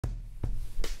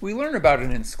We learn about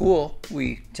it in school.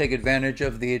 We take advantage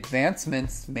of the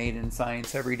advancements made in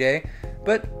science every day.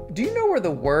 But do you know where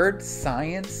the word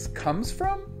science comes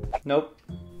from? Nope.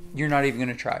 You're not even going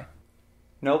to try.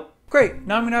 Nope. Great,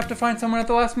 now I'm going to have to find someone at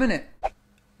the last minute.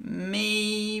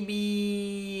 Maybe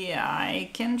I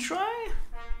can try?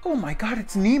 Oh my god,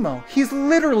 it's Nemo. He's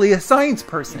literally a science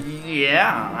person.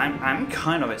 Yeah, I'm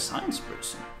kind of a science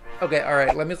person. Okay,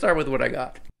 alright, let me start with what I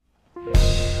got.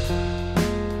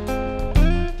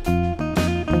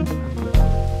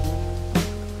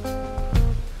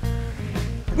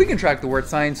 We can track the word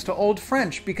science to Old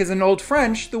French, because in Old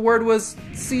French, the word was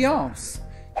science.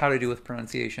 How to do with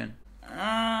pronunciation?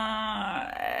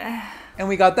 And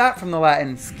we got that from the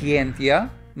Latin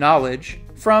scientia, knowledge,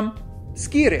 from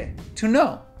scire, to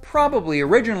know. Probably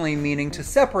originally meaning to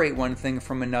separate one thing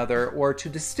from another or to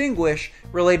distinguish,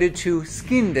 related to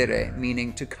scindere,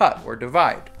 meaning to cut or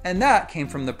divide. And that came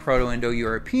from the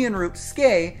Proto-Indo-European root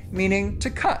ske, meaning to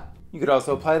cut. You could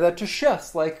also apply that to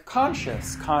shus, like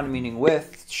conscious, con meaning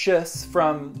with, shus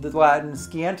from the Latin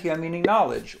scientia meaning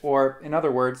knowledge, or in other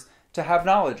words, to have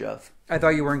knowledge of. I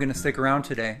thought you weren't going to stick around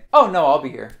today. Oh no, I'll be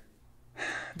here.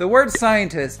 The word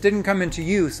scientist didn't come into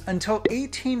use until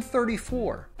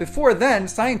 1834. Before then,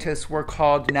 scientists were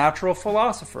called natural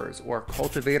philosophers or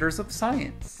cultivators of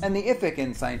science. And the ific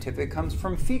in scientific comes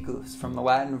from ficus, from the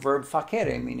Latin verb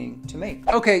facere, meaning to make.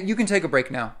 Okay, you can take a break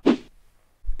now.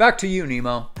 Back to you,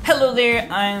 Nemo. Hello there,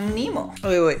 I'm Nemo.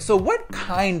 Wait, so what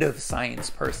kind of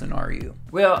science person are you?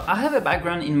 Well, I have a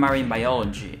background in marine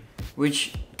biology,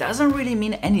 which doesn't really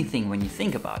mean anything when you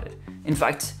think about it. In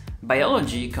fact,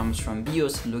 biology comes from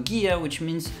bios logia, which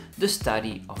means the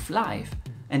study of life.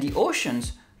 And the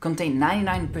oceans contain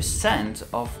 99%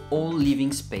 of all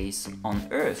living space on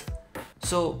Earth.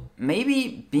 So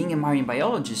maybe being a marine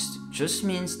biologist just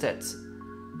means that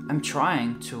I'm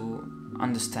trying to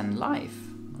understand life.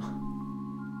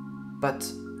 But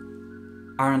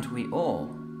aren't we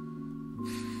all?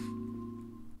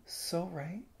 So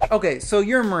right. Okay, so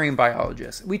you're a marine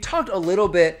biologist. We talked a little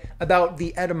bit about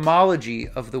the etymology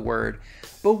of the word,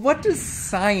 but what does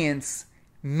science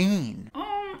mean?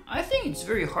 I think it's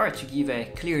very hard to give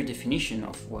a clear definition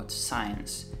of what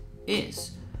science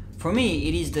is. For me,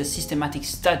 it is the systematic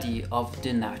study of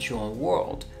the natural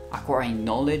world, acquiring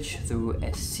knowledge through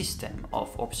a system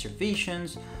of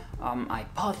observations,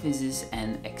 hypotheses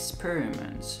and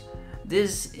experiments.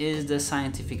 This is the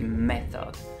scientific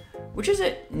method, which is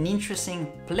an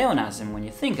interesting pleonasm when you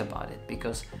think about it,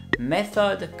 because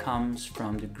method comes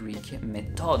from the Greek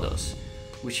methodos,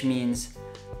 which means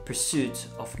pursuit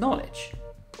of knowledge,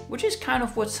 which is kind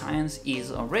of what science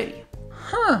is already.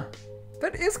 Huh,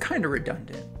 that is kind of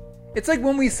redundant. It's like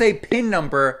when we say PIN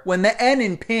number when the N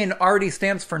in PIN already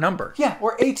stands for number. Yeah,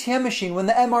 or ATM machine when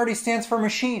the M already stands for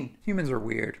machine. Humans are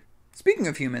weird. Speaking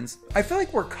of humans, I feel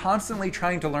like we're constantly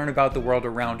trying to learn about the world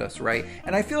around us, right?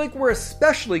 And I feel like we're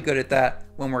especially good at that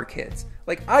when we're kids.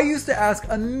 Like, I used to ask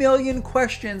a million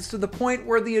questions to the point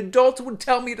where the adults would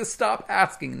tell me to stop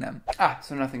asking them.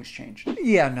 So nothing's changed.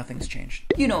 Yeah, nothing's changed.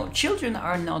 You know, children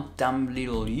are not dumb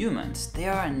little humans. They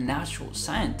are natural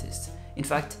scientists. In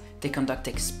fact, they conduct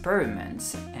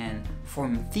experiments and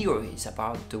form theories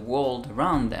about the world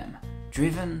around them,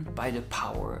 driven by the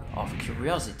power of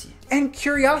curiosity. And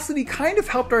curiosity kind of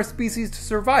helped our species to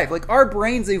survive. Like, our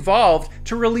brains evolved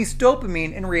to release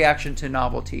dopamine in reaction to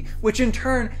novelty, which in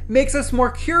turn makes us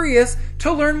more curious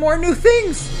to learn more new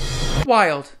things.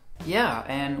 Wild. Yeah,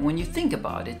 and when you think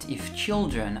about it, if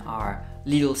children are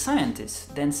little scientists,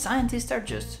 then scientists are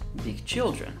just big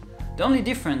children. The only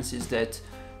difference is that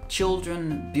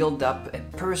children build up a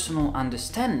personal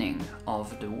understanding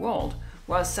of the world,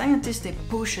 while scientists, they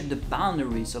push at the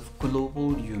boundaries of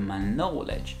global human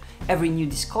knowledge. Every new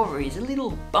discovery is a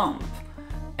little bump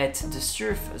at the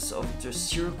surface of the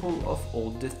circle of all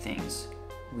the things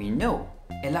we know.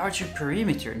 A larger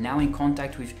perimeter, now in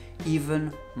contact with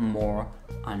even more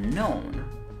unknown.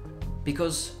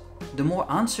 Because the more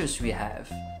answers we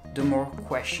have, the more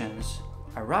questions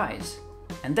arise.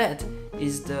 And that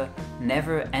is the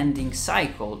never-ending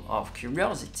cycle of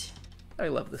curiosity. I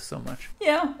love this so much.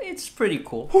 Yeah, it's pretty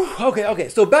cool. Okay,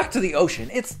 so back to the ocean.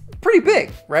 It's pretty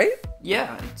big, right?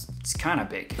 Yeah, it's kind of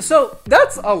big. So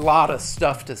that's a lot of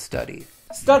stuff to study.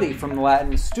 Study from the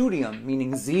Latin studium,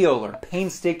 meaning zeal or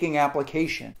painstaking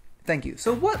application. Thank you.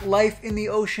 So what life in the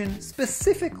ocean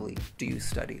specifically do you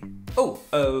study?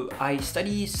 I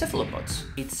study cephalopods.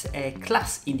 It's a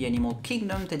class in the animal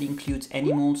kingdom that includes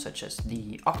animals such as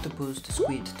the octopus, the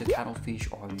squid, the cuttlefish,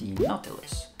 or the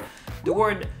nautilus. The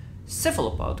word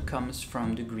cephalopod comes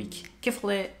from the Greek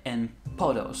kephale and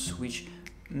podos, which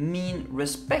mean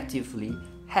respectively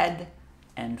head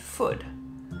and foot.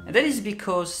 And that is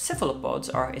because cephalopods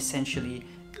are essentially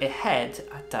a head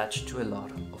attached to a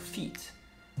lot of feet.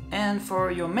 And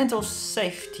for your mental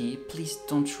safety, please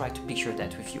don't try to picture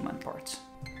that with human parts.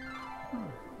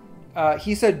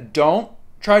 He said don't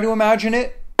try to imagine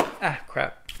it. Ah,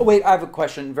 crap. Oh, wait, I have a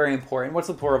question, very important. What's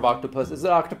the plural of octopus? Is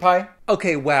it octopi?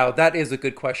 Okay, wow, that is a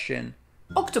good question.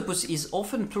 Octopus is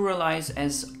often pluralized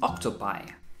as octopi.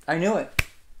 I knew it.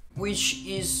 Which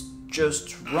is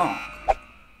just wrong.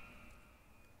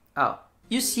 Oh.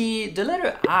 You see, the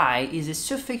letter I is a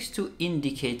suffix to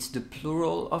indicate the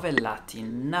plural of a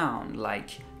Latin noun,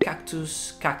 like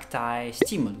cactus, cacti,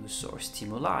 stimulus, or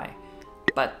stimuli.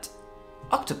 But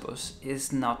octopus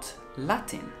is not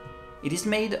Latin. It is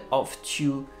made of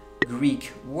two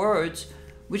Greek words,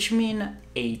 which mean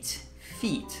 8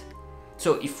 feet.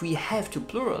 So if we have to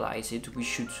pluralize it, we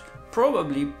should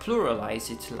probably pluralize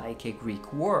it like a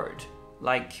Greek word,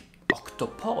 like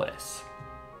octopodes.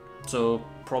 So,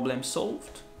 problem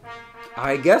solved?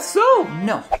 I guess so.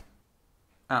 No.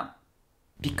 Oh.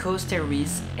 Because there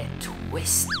is a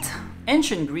twist.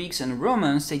 Ancient Greeks and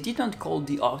Romans, they didn't call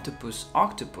the octopus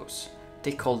octopus.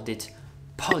 They called it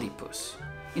polypus.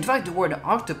 In fact, the word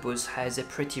octopus has a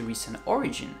pretty recent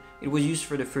origin. It was used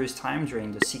for the first time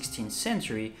during the 16th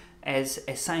century as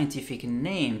a scientific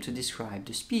name to describe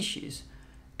the species.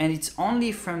 And it's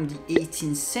only from the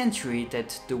 18th century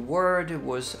that the word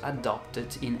was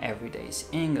adopted in everyday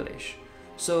English.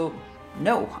 So,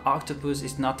 no, octopus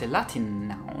is not a Latin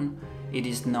noun, it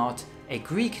is not a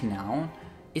Greek noun,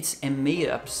 it's a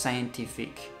made-up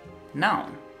scientific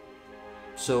noun.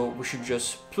 So we should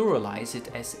just pluralize it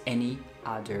as any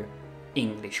other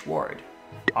English word.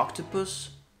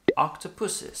 Octopus,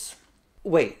 octopuses.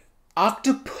 Wait,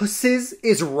 octopuses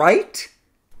is right?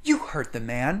 You heard the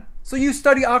man. So you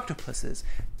study octopuses.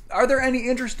 Are there any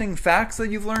interesting facts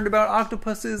that you've learned about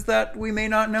octopuses that we may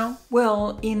not know?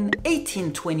 Well, in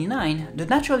 1829, the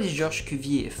naturalist Georges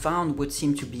Cuvier found what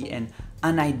seemed to be an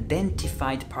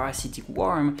unidentified parasitic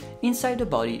worm inside the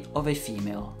body of a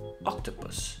female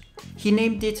octopus. He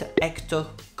named it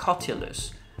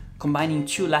Ectocotylus, combining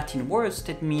two Latin words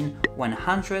that mean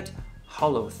 100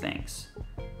 hollow things,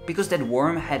 because that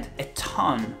worm had a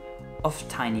ton of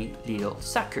tiny little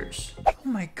suckers. Oh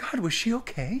my god, was she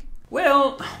okay?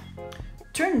 Well,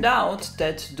 turned out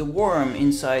that the worm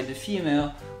inside the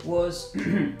female was,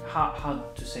 how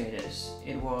to say this,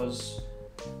 it was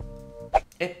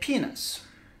a penis.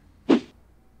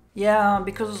 Yeah,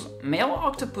 because male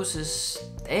octopuses,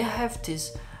 they have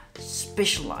this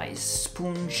specialized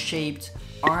spoon-shaped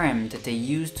arm that they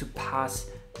use to pass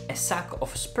a sac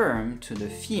of sperm to the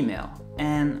female,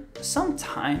 and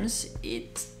sometimes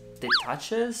it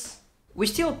detaches. We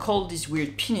still call this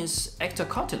weird penis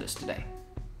Ectocotylus today.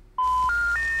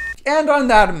 And on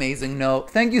that amazing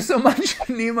note, thank you so much,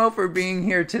 Nemo, for being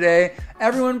here today.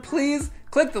 Everyone, please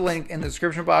click the link in the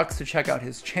description box to check out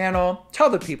his channel. Tell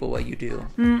the people what you do.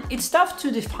 It's tough to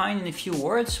define in a few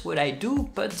words what I do,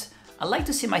 but I like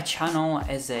to see my channel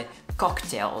as a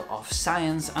cocktail of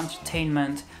science,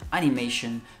 entertainment,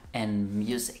 animation, and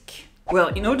music. Well,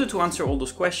 in order to answer all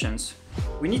those questions,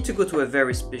 we need to go to a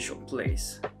very special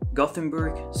place.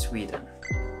 Gothenburg, Sweden.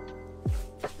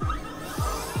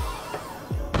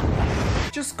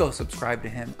 Just go subscribe to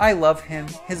him. I love him.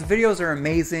 His videos are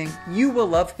amazing. You will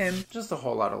love him. Just a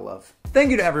whole lot of love.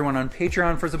 Thank you to everyone on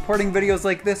Patreon for supporting videos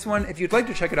like this one. If you'd like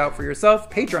to check it out for yourself,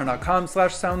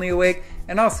 patreon.com/soundlyawake,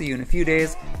 and I'll see you in a few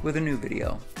days with a new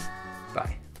video.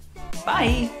 Bye.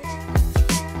 Bye!